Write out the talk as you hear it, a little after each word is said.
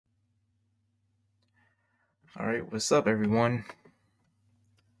Alright, what's up everyone?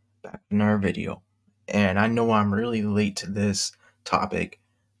 Back with another video. And I know I'm really late to this topic,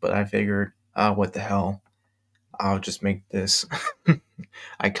 but I figured, what the hell, I'll just make this.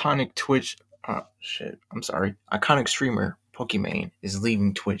 Iconic iconic streamer Pokimane is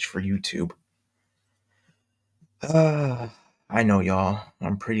leaving Twitch for YouTube. I know y'all,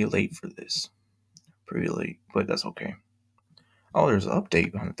 I'm pretty late for this. Pretty late, but that's okay. Oh, there's an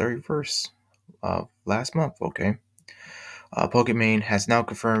update on the 31st of last month, okay. Pokimane has now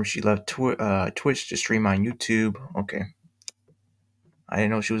confirmed she left Twitch to stream on YouTube. Okay. I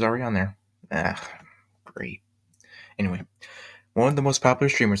didn't know she was already on there. Great. Anyway, one of the most popular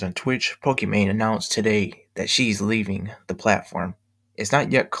streamers on Twitch, Pokimane, announced today that she's leaving the platform. It's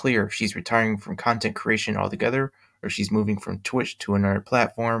not yet clear if she's retiring from content creation altogether or if she's moving from Twitch to another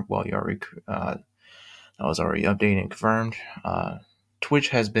platform. Well, that was already updated and confirmed. Twitch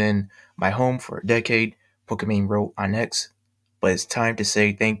has been my home for a decade, Pokimane wrote on X, but it's time to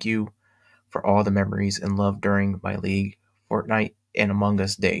say thank you for all the memories and love during my League, Fortnite, and Among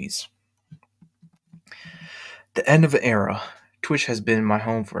Us days. The end of an era. Twitch has been my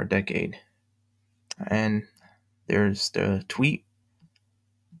home for a decade. And there's the tweet.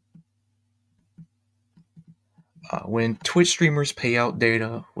 When Twitch streamers' payout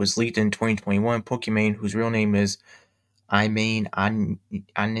data was leaked in 2021, Pokimane, whose real name is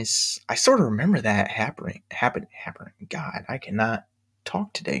Anis, I sort of remember that happening. God, I cannot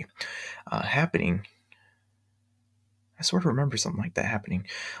talk today. Happening. I sort of remember something like that happening.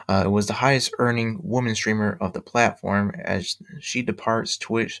 It was the highest earning woman streamer of the platform. As she departs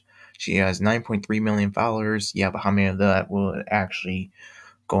Twitch, she has 9.3 million followers. Yeah, but how many of that will actually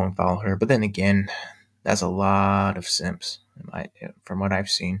go and follow her? But then again, that's a lot of simps, from what I've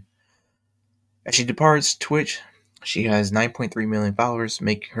seen. As she departs Twitch, she has 9.3 million followers,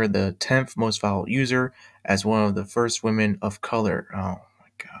 making her the 10th most followed user as one of the first women of color. Oh my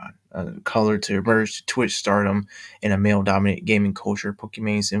God. Color to emerge to Twitch stardom in a male-dominated gaming culture.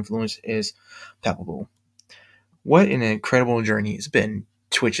 Pokimane's influence is palpable. What an incredible journey it's been.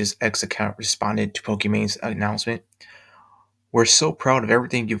 Twitch's X account responded to Pokimane's announcement. We're so proud of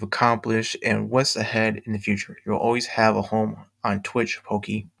everything you've accomplished and what's ahead in the future. You'll always have a home on Twitch,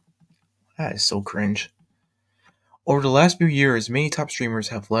 Poki. That is so cringe. Over the last few years, many top streamers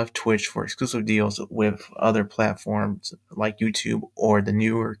have left Twitch for exclusive deals with other platforms like YouTube or the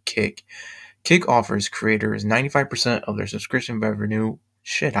newer Kick. Kick offers creators 95% of their subscription revenue.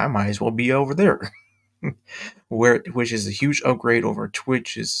 Shit, I might as well be over there. Which is a huge upgrade over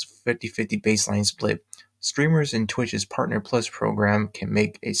Twitch's 50-50 baseline split. Streamers in Twitch's Partner Plus program can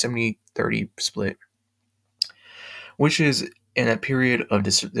make a 70-30 split, which is in a period of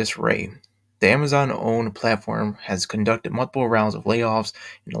disarray. The Amazon-owned platform has conducted multiple rounds of layoffs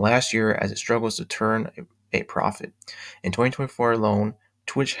in the last year as it struggles to turn a profit. In 2024 alone,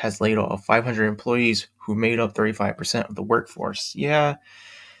 Twitch has laid off 500 employees who made up 35% of the workforce. Yeah.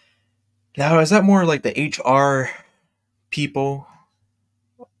 Now, is that more like the HR people,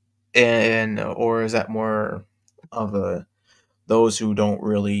 or is that more of those who don't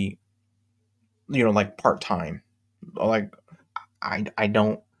really, like part-time? Like, I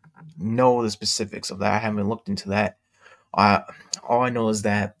don't know the specifics of that. I haven't looked into that. All I know is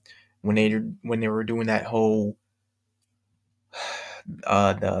that when they were doing that whole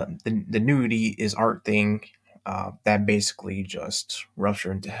the nudity is art thing, that basically just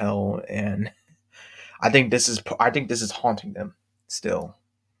ruptured into hell, and I think this is haunting them still.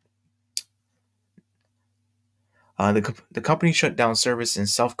 The company shut down service in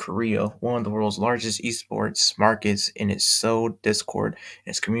South Korea, one of the world's largest esports markets, and it sowed discord in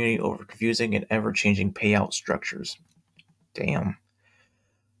its community over confusing and ever-changing payout structures. Damn.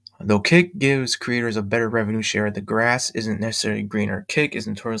 Though Kick gives creators a better revenue share, the grass isn't necessarily greener. Kick is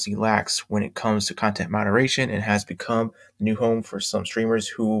notoriously lax when it comes to content moderation and has become the new home for some streamers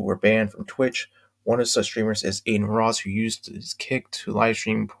who were banned from Twitch. One of such streamers is Aiden Ross, who used his Kick to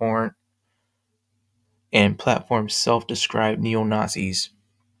livestream porn and platform self-described neo-Nazis.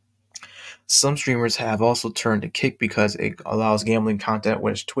 Some streamers have also turned to Kick because it allows gambling content,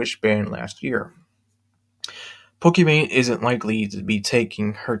 which Twitch banned last year. Pokimane isn't likely to be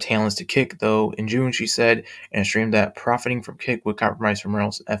taking her talents to Kick, though. In June, she said in a stream that profiting from Kick would compromise from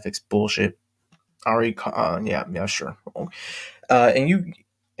else ethics bullshit. Yeah, sure. And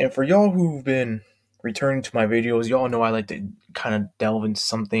for y'all who've been returning to my videos, y'all know I like to kind of delve into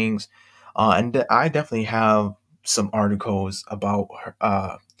some things. And I definitely have some articles about her,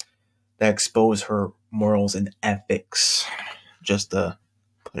 that expose her morals and ethics, just to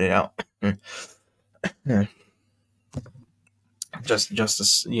put it out. just to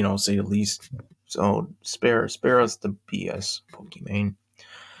say the least. So spare us the BS, Pokimane.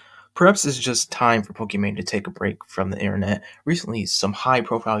 Perhaps it's just time for Pokimane to take a break from the internet. Recently, some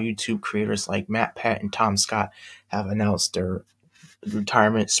high-profile YouTube creators like Matt Pat and Tom Scott have announced their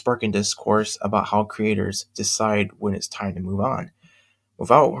retirement, sparking discourse about how creators decide when it's time to move on.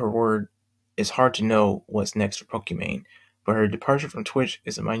 Without her word, it's hard to know what's next for Pokimane, but her departure from Twitch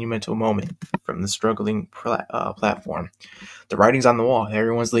is a monumental moment from the struggling platform. The writing's on the wall.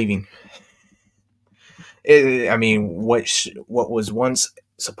 Everyone's leaving. I mean, what was once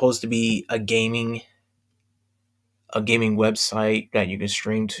supposed to be a gaming website that you can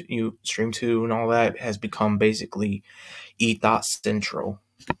stream to and all that has become basically E-Thought Central.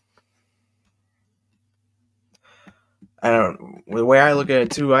 I don't. The way I look at it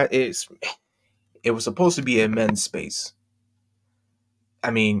too, it was supposed to be a men's space.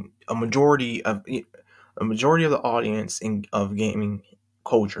 I mean, a majority of the audience of gaming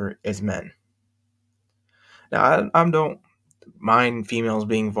culture is men. Now, I don't mind females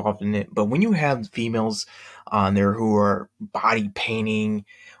being involved in it, but when you have females on there who are body painting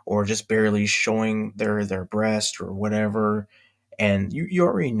or just barely showing their breast or whatever, and you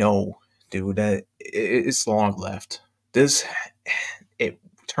already know, dude, that it's long left. This it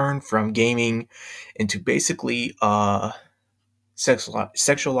turned from gaming into basically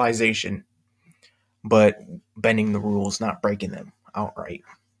sexualization, but bending the rules, not breaking them outright.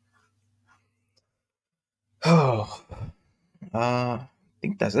 Oh, I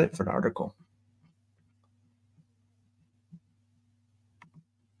think that's it for the article.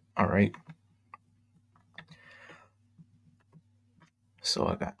 All right. So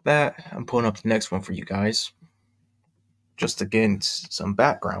I got that. I'm pulling up the next one for you guys. Just again, some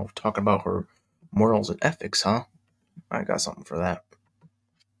background talking about her morals and ethics, huh? I got something for that.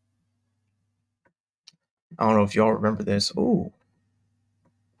 I don't know if y'all remember this. Oh,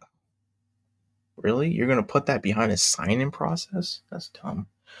 really? You're gonna put that behind a sign-in process? That's dumb.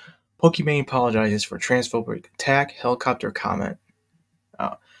 Pokimane apologizes for transphobic attack helicopter comment.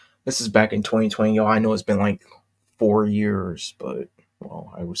 Uh, this is back in 2020, y'all. I know it's been like 4 years, but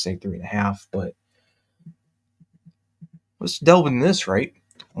well, I would say 3.5. But let's delve into this, right?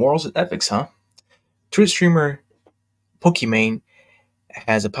 Morals and ethics, huh? Twitch streamer Pokimane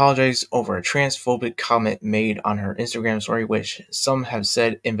has apologized over a transphobic comment made on her Instagram story, which some have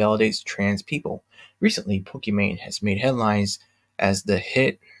said invalidates trans people. Recently, Pokimane has made headlines as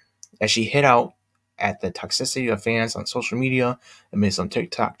she hit out at the toxicity of fans on social media amid some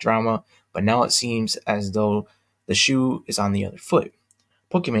TikTok drama, but now it seems as though the shoe is on the other foot.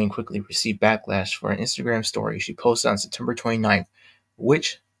 Pokimane quickly received backlash for an Instagram story she posted on September 29th,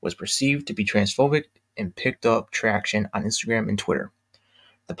 which was perceived to be transphobic and picked up traction on Instagram and Twitter.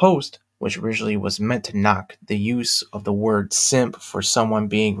 The post, which originally was meant to knock the use of the word simp for someone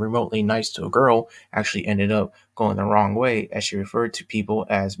being remotely nice to a girl, actually ended up going the wrong way as she referred to people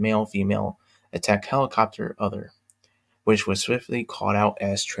as male, female, attack helicopter, other, which was swiftly called out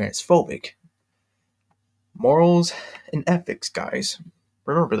as transphobic. Morals and ethics, guys.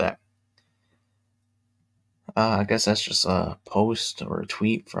 Remember that. I guess that's just a post or a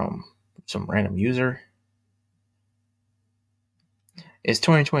tweet from some random user. It's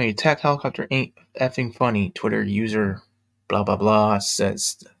 2020. Attack helicopter ain't effing funny. Twitter user blah blah blah said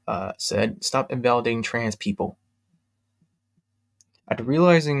stop invalidating trans people. After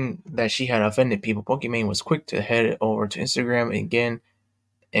realizing that she had offended people, Pokimane was quick to head over to Instagram again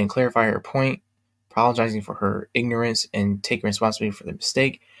and clarify her point, apologizing for her ignorance and taking responsibility for the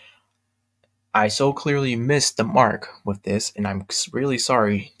mistake. I so clearly missed the mark with this, and I'm really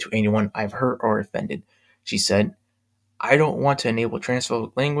sorry to anyone I've hurt or offended, she said. I don't want to enable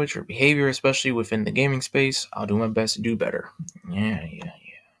transphobic language or behavior, especially within the gaming space. I'll do my best to do better. Yeah.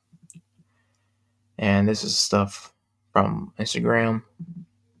 And this is stuff from Instagram.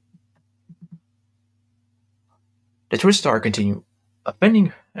 The Twitch star continued,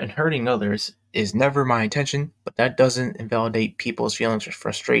 offending and hurting others is never my intention, but that doesn't invalidate people's feelings or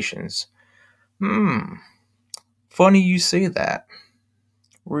frustrations. Funny you say that.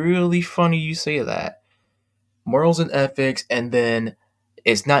 Really funny you say that. Morals and ethics, and then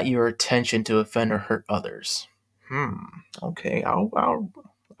it's not your intention to offend or hurt others. Okay, I'll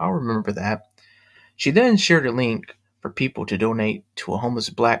remember that. She then shared a link for people to donate to a homeless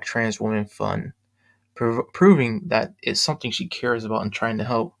black trans woman fund, proving that it's something she cares about and trying to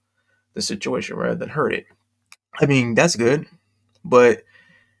help the situation rather than hurt it. I mean, that's good, but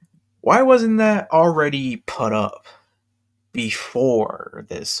why wasn't that already put up before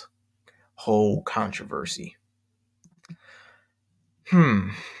this whole controversy?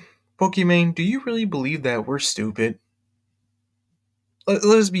 Pokimane, do you really believe that we're stupid?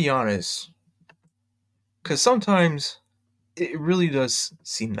 Let's be honest. Because sometimes it really does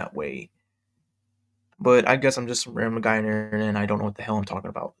seem that way. But I guess I'm just a random guy on the internet and I don't know what the hell I'm talking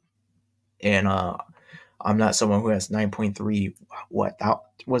about. And I'm not someone who has 9.3, what,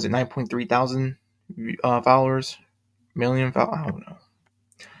 was it 9.3 thousand followers? Million followers? I don't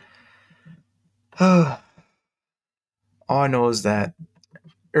know. All I know is that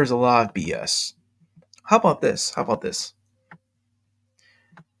there's a lot of BS. How about this? How about this?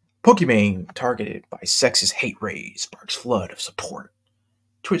 Pokimane targeted by sexist hate raids sparks flood of support.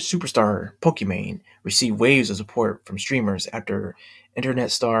 Twitch superstar Pokimane received waves of support from streamers after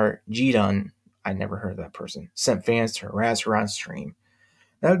internet star Jidun, I never heard of that person, sent fans to harass her on stream.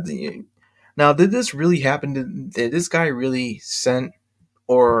 Now, did this really happen? Did this guy really send,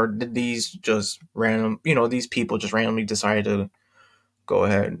 or did these just random, these people just randomly decided to go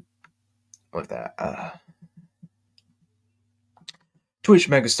ahead with that? Twitch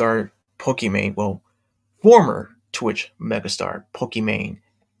megastar Pokimane, well, former Twitch megastar Pokimane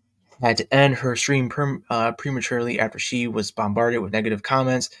had to end her stream prematurely after she was bombarded with negative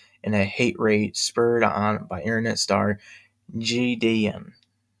comments and a hate raid spurred on by internet star JDM.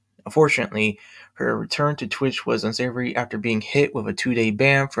 Unfortunately, her return to Twitch was unsavory after being hit with a 2-day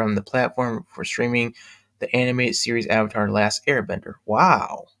ban from the platform for streaming the animated series Avatar: Last Airbender.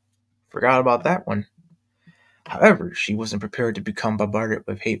 Wow, forgot about that one. However, she wasn't prepared to become bombarded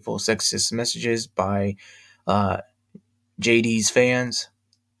with hateful sexist messages by JD's fans.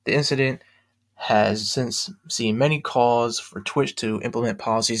 The incident has since seen many calls for Twitch to implement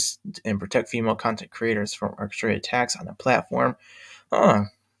policies and protect female content creators from orchestrated attacks on the platform.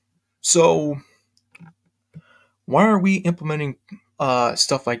 So why are we implementing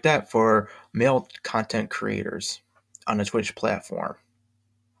stuff like that for male content creators on the Twitch platform?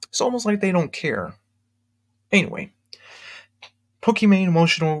 It's almost like they don't care. Anyway, Pokimane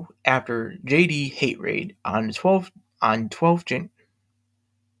emotional after JD hate raid on 12 on 12 Jan-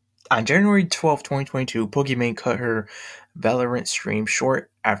 On January 12, 2022, Pokimane cut her Valorant stream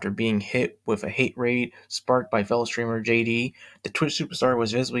short after being hit with a hate raid sparked by fellow streamer JD. The Twitch superstar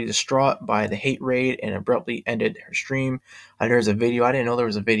was visibly distraught by the hate raid and abruptly ended her stream. There's a video. I didn't know there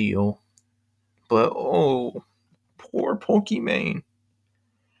was a video. But, oh, poor Pokimane.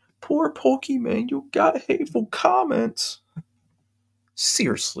 Poor Pokimane, you got hateful comments.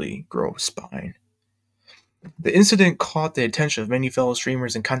 Seriously, grow a spine. The incident caught the attention of many fellow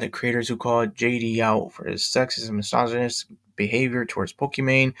streamers and content creators who called JD out for his sexist and misogynist behavior towards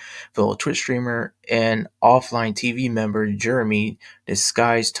Pokimane. Fellow Twitch streamer and offline TV member Jeremy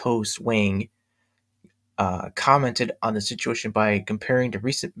Disguised Toast Wang commented on the situation by comparing the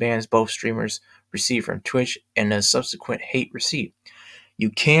recent bans both streamers received from Twitch and the subsequent hate receipt. You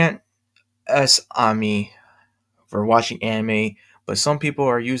can't S on me for watching anime, but some people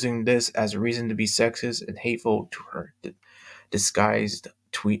are using this as a reason to be sexist and hateful to her. Disguised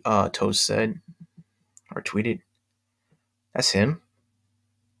Toast said or tweeted. That's him.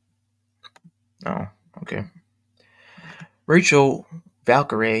 Oh, okay. Rachel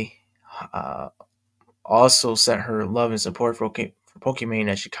Valkyrie also sent her love and support for Pokimane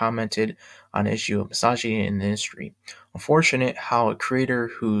as she commented on the issue of misogyny in the industry. Unfortunate how a creator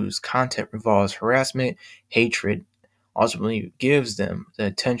whose content involves harassment, hatred, ultimately gives them the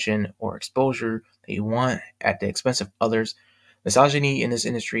attention or exposure they want at the expense of others. Misogyny in this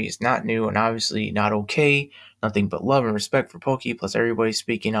industry is not new and obviously not okay. Nothing but love and respect for Pokey, plus everybody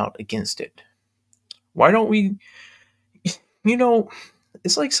speaking out against it. Why don't we, it's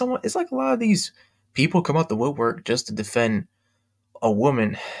like a lot of these people come out the woodwork just to defend a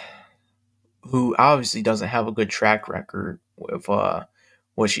woman who obviously doesn't have a good track record with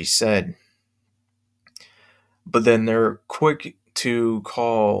what she said. But then they're quick to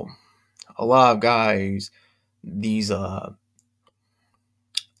call a lot of guys these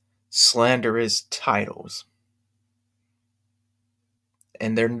slanderous titles,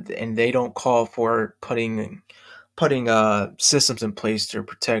 and they don't call for putting systems in place to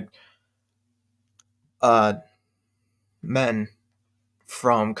protect men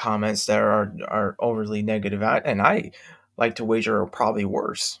from comments that are overly negative, and I like to wager are probably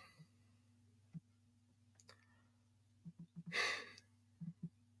worse.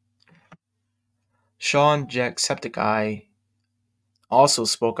 Sean Jacksepticeye also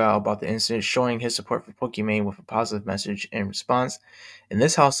spoke out about the incident, showing his support for Pokimane with a positive message in response. In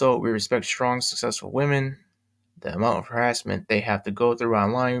this household, we respect strong, successful women. The amount of harassment they have to go through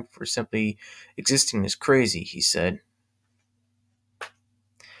online for simply existing is crazy, he said.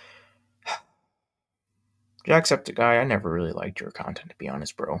 Jacksepticeye, I never really liked your content, to be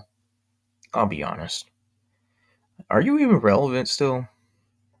honest, bro. I'll be honest. Are you even relevant still?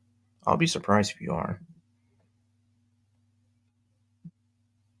 I'll be surprised if you are.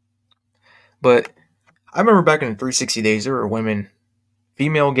 But I remember back in the 360 days, there were women,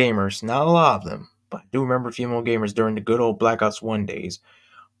 female gamers, not a lot of them, but I do remember female gamers during the good old Black Ops 1 days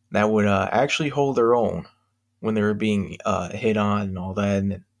that would actually hold their own when they were being hit on and all that.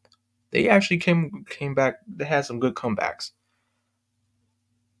 And they actually came back. They had some good comebacks.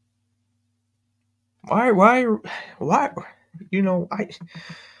 Why? You know, I.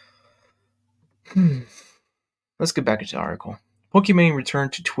 Hmm. Let's get back into the article. Pokimane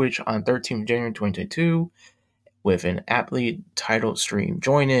returned to Twitch on 13th January 2022 with an aptly titled stream.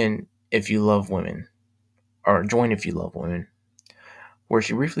 Join in if you love women, or join if you love women, where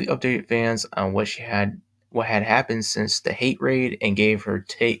she briefly updated fans on what had happened since the hate raid and gave her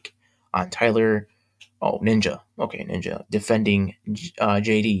take on Tyler. Oh, Ninja. Okay, Ninja defending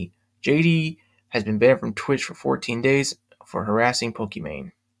JD. JD has been banned from Twitch for 14 days for harassing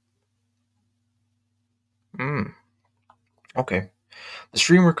Pokimane. Okay. The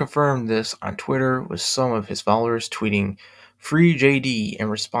streamer confirmed this on Twitter with some of his followers tweeting "Free JD" in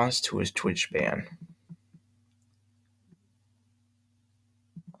response to his Twitch ban.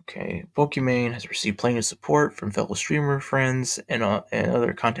 Okay, Pokimane has received plenty of support from fellow streamer friends and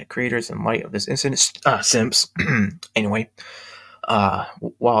other content creators in light of this incident. Simps. Anyway,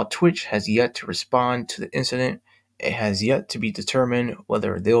 while Twitch has yet to respond to the incident, it has yet to be determined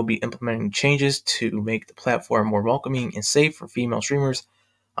whether they'll be implementing changes to make the platform more welcoming and safe for female streamers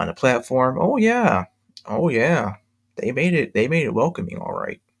on the platform. Oh yeah. Oh yeah. They made it welcoming, all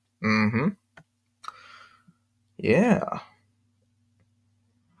right. Mm-hmm. Yeah.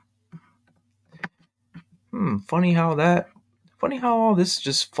 Funny how all this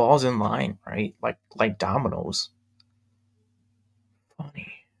just falls in line, right? Like dominoes. Funny.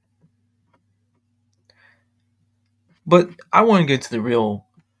 But I want to get to the real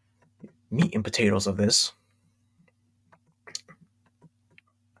meat and potatoes of this.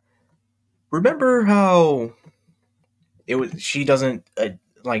 Remember how it was? She doesn't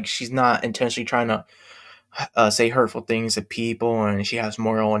like. She's not intentionally trying to say hurtful things to people, and she has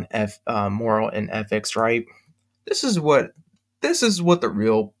moral and ethics, right? This is what this is what the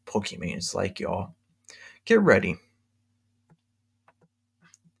real Pokemon is like, y'all. Get ready.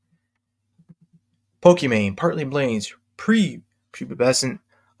 Pokimane partly blames prepubescent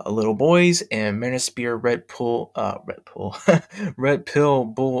little boys and Manosphere Red Pill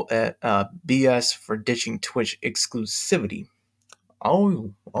Bull at BS for ditching Twitch exclusivity.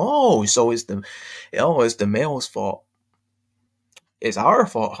 So it's the male's fault. It's our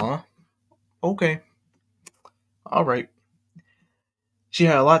fault, huh? Okay, all right. She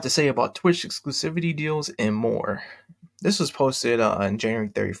had a lot to say about Twitch exclusivity deals and more. This was posted on January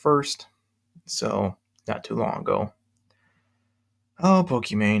 31st, so not too long ago. Oh,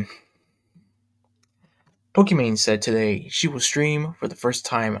 Pokimane. Pokimane said today she will stream for the first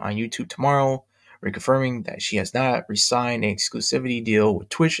time on YouTube tomorrow, reconfirming that she has not re-signed an exclusivity deal with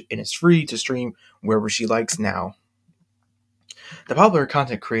Twitch and is free to stream wherever she likes now. The popular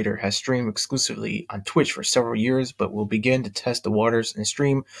content creator has streamed exclusively on Twitch for several years, but will begin to test the waters and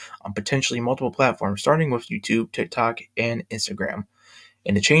stream on potentially multiple platforms, starting with YouTube, TikTok, and Instagram.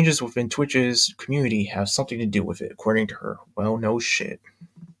 And the changes within Twitch's community have something to do with it, according to her. Well, no shit.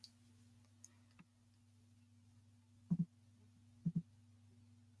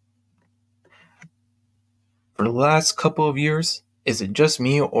 For the last couple of years, is it just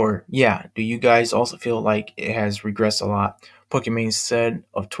me, or yeah, do you guys also feel like it has regressed a lot? Pokimane said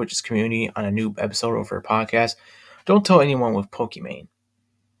of Twitch's community on a new episode of her podcast. Don't tell anyone with Pokimane.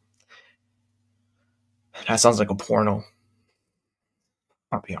 That sounds like a porno.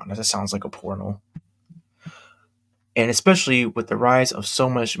 I'll be honest, that sounds like a porno. And especially with the rise of so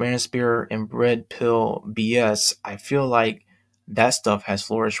much manosphere and red pill BS, I feel like that stuff has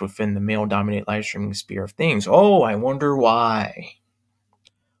flourished within the male-dominated live streaming sphere of things. Oh, I wonder why.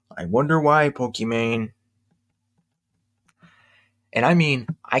 I wonder why, Pokimane. And I mean,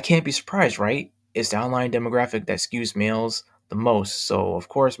 I can't be surprised, right? It's the online demographic that skews males the most, so of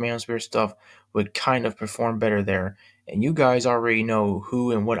course manosphere stuff would kind of perform better there. And you guys already know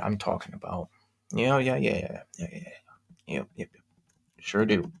who and what I'm talking about. Yep. Sure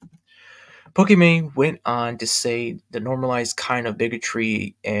do. Pokimane went on to say the normalized kind of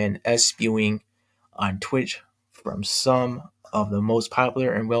bigotry and spewing on Twitch from some of the most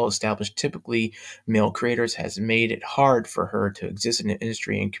popular and well-established typically male creators has made it hard for her to exist in the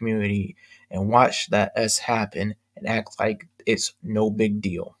industry and community and watch that happen and act like it's no big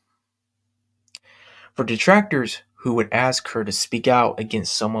deal. For detractors who would ask her to speak out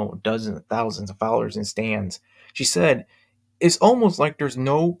against someone with dozens of thousands of followers and stands, she said, "It's almost like there's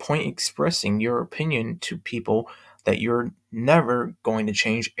no point expressing your opinion to people that you're never going to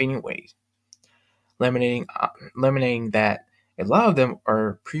change anyway." eliminating that a lot of them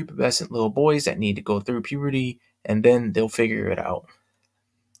are prepubescent little boys that need to go through puberty and then they'll figure it out.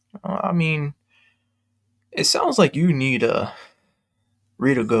 I mean, it sounds like you need to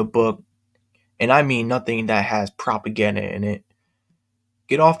read a good book, and I mean nothing that has propaganda in it.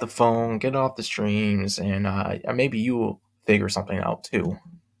 Get off the phone, get off the streams, and maybe you will figure something out too.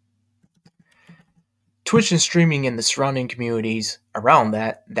 Twitch and streaming in the surrounding communities around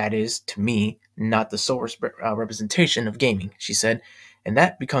that is, to me, not the sole representation of gaming, she said. And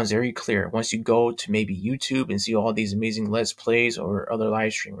that becomes very clear once you go to maybe YouTube and see all these amazing Let's Plays or other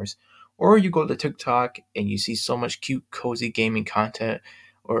live streamers. Or you go to TikTok and you see so much cute, cozy gaming content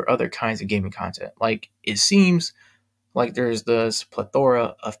or other kinds of gaming content. Like, it seems like there's this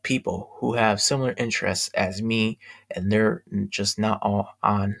plethora of people who have similar interests as me, and they're just not all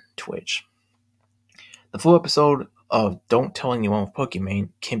on Twitch. The full episode of Don't Tell Anyone with Pokimane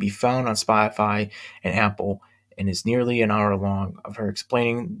can be found on Spotify and Apple, and is nearly an hour long, of her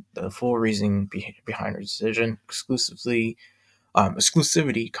explaining the full reasoning behind her decision, exclusivity,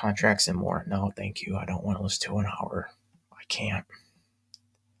 contracts, and more. No, thank you. I don't want to listen to an hour. I can't.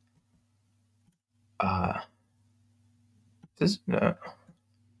 This is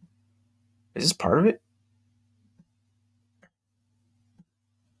this part of it?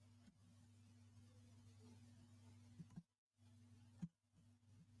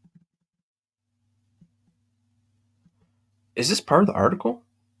 Is this part of the article?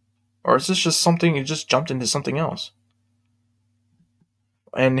 Or is this just something you just jumped into something else?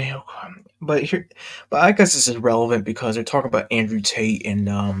 And but here, but I guess this is relevant because they're talking about Andrew Tate, and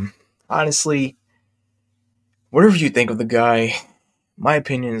honestly, whatever you think of the guy, my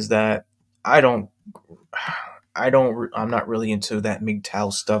opinion is that I don't, I'm not really into that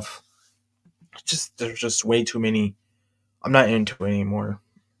MGTOW stuff. Just there's just way too many. I'm not into it anymore.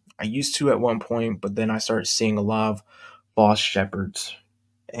 I used to at one point, but then I started seeing a lot of boss shepherds,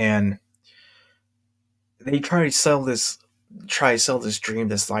 and they try to sell this dream,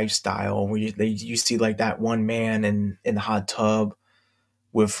 this lifestyle where you see like that one man in the hot tub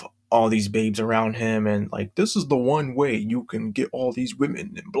with all these babes around him, and like, this is the one way you can get all these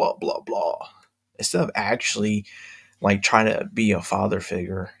women and blah blah blah, instead of actually like trying to be a father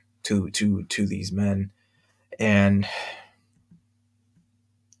figure to these men, and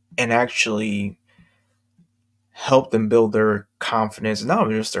actually help them build their confidence, not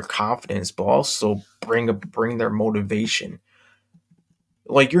just their confidence, but also bring their motivation.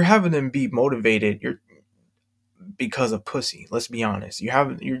 Like, you're having them be motivated, you're because of pussy. Let's be honest.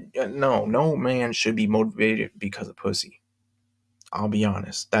 No man should be motivated because of pussy. I'll be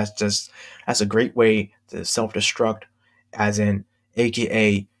honest. That's a great way to self destruct, as in,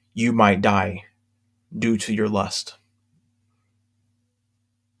 AKA, you might die due to your lust.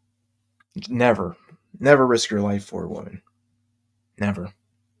 Never, never risk your life for a woman. Never,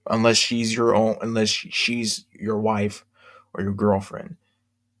 unless she's your wife or your girlfriend.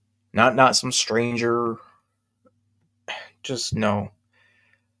 Not some stranger. Just no.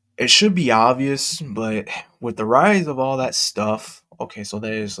 It should be obvious, but with the rise of all that stuff, okay, so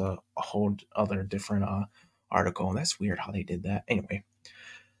there's a whole other different article, and that's weird how they did that. Anyway,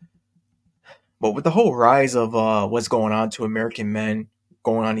 but with the whole rise of what's going on to American men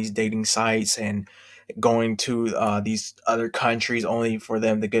going on these dating sites and going to these other countries only for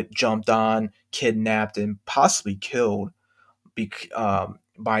them to get jumped on, kidnapped, and possibly killed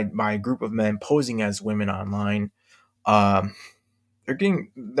by a group of men posing as women online. Um,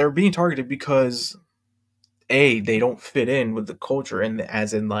 they're being targeted because they don't fit in with the culture, and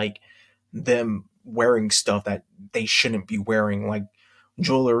as in like them wearing stuff that they shouldn't be wearing, like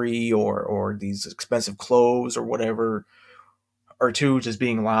jewelry or these expensive clothes or whatever, or two, just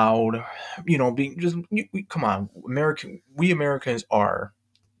being loud, being just come on, we Americans are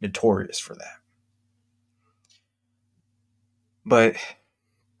notorious for that. But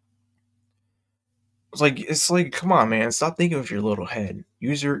it's like come on, man, stop thinking with your little head,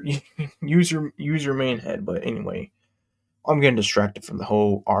 use your use your main head. But anyway, I'm getting distracted from the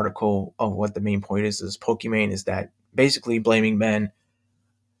whole article of what the main point is Pokimane is that basically blaming men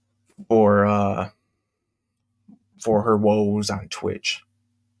for her woes on Twitch,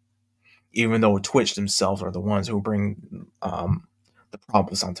 even though Twitch themselves are the ones who bring the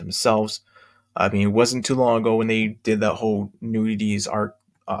problems onto themselves. I mean, it wasn't too long ago when they did that whole nudities art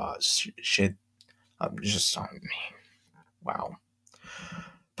shit. Just wow,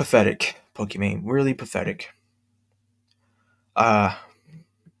 pathetic. Pokimane, really pathetic. Uh,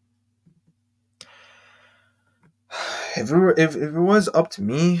 if it was up to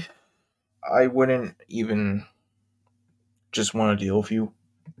me, I wouldn't even just want to deal with you,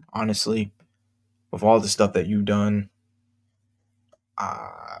 honestly. with all the stuff that you've done,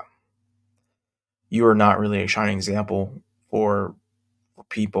 uh, you are not really a shining example for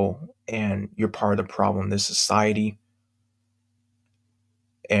people, and you're part of the problem in this society.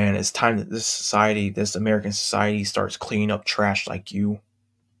 And it's time that this society, this American society, starts cleaning up trash like you.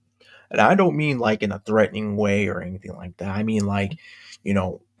 And I don't mean like in a threatening way or anything like that. I mean like,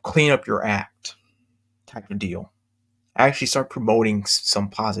 clean up your act type of deal. Actually start promoting some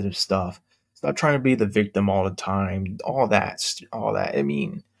positive stuff. Stop trying to be the victim all the time. All that. I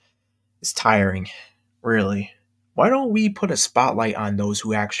mean, it's tiring, really. Why don't we put a spotlight on those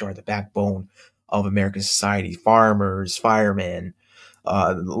who actually are the backbone of American society? Farmers, firemen,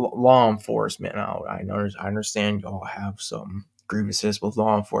 law enforcement. Now, I understand y'all have some grievances with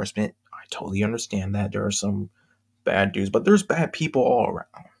law enforcement. I totally understand that there are some bad dudes, but there's bad people all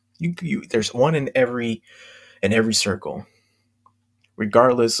around. There's one in every circle,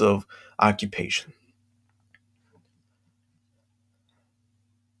 regardless of occupation.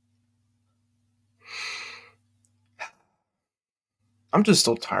 I'm just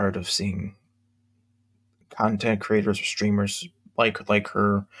so tired of seeing content creators or streamers like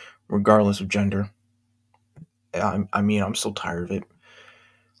her, regardless of gender. I mean, I'm so tired of it.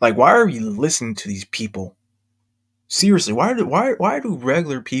 Like, why are we listening to these people? Seriously, why do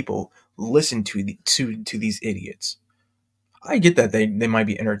regular people listen to these idiots? I get that they might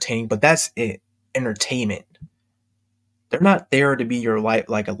be entertaining, but that's it. Entertainment. They're not there to be your life,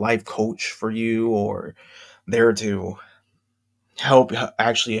 like a life coach for you, or there to help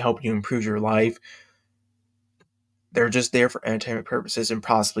you improve your life. They're just there for entertainment purposes and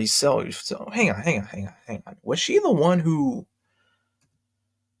possibly sell you. So hang on. Was she the one who?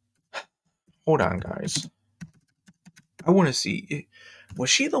 Hold on, guys. I want to see. Was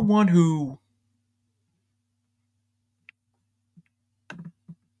she the one who?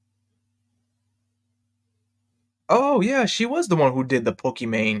 Oh yeah, she was the one who did the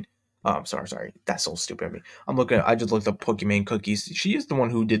Pokimane. Oh, I'm sorry. That's so stupid of me. I just looked up Pokimane cookies. She is the one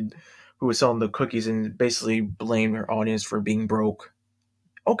who was selling the cookies and basically blamed her audience for being broke.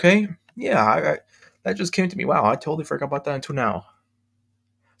 Okay, yeah, that just came to me. Wow, I totally forgot about that until now.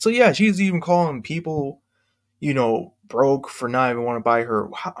 So yeah, she's even calling people, broke for not even want to buy her.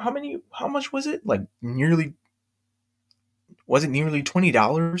 How much was it? Like was it nearly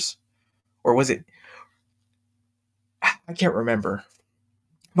 $20, or was it? I can't remember.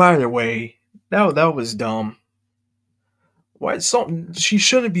 By the way, that was dumb. Why something she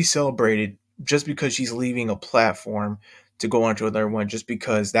shouldn't be celebrated just because she's leaving a platform to go onto another one just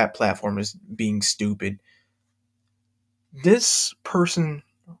because that platform is being stupid. This person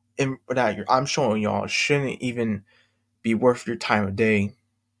that I'm showing y'all shouldn't even be worth your time of day.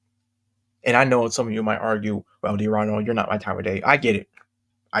 And I know some of you might argue, well, Dirano, you're not my time of day. I get it.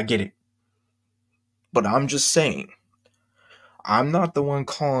 I get it. But I'm just saying, I'm not the one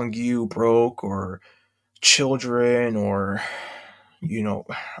calling you broke or children or, you know,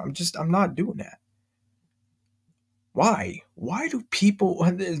 I'm not doing that. Why? Why do people,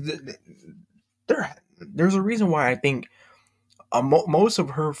 there's a reason why I think most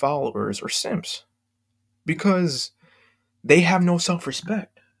of her followers are simps. Because they have no self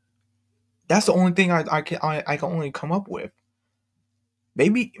respect. That's the only thing I can only come up with.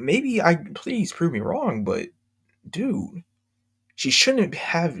 Maybe I please prove me wrong, but dude, she shouldn't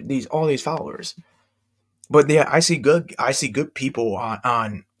have all these followers. But yeah, I see good people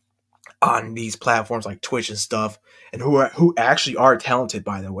on these platforms like Twitch and stuff, and who actually are talented,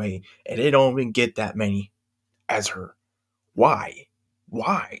 by the way, and they don't even get that many as her. Why?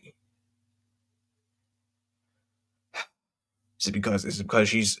 Why? Is it because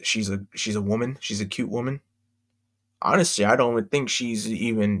she's a woman? She's a cute woman. Honestly, I don't even think she's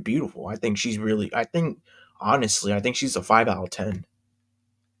even beautiful. I think she's a 5 out of 10.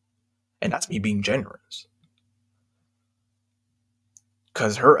 And that's me being generous.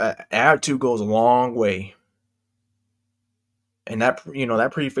 Because her attitude goes a long way. And that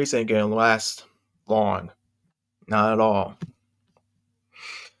pretty face ain't gonna last long. Not at all.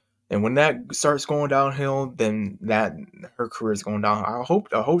 And when that starts going downhill, then her career is going down. I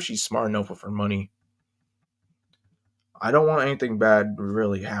hope she's smart enough with her money. I don't want anything bad to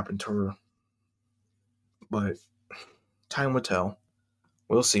really happen to her. But time will tell.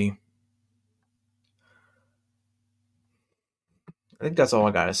 We'll see. I think that's all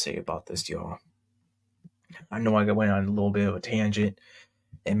I gotta say about this, y'all. I know I went on a little bit of a tangent,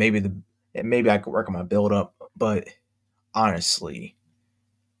 and maybe I could work on my build up, but honestly,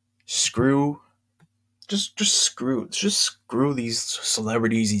 screw just screw these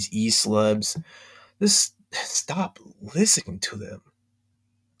celebrities, these e celebs. Just stop listening to them.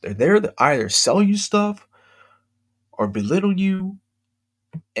 They're there to either sell you stuff or belittle you,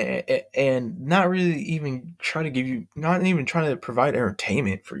 and not really even try to give you, not even trying to provide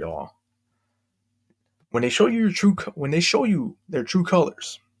entertainment for y'all. When they show you when they show you their true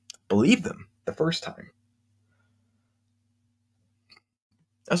colors, believe them the first time.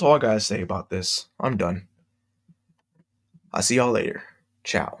 That's all I gotta say about this. I'm done. I'll see y'all later.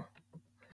 Ciao.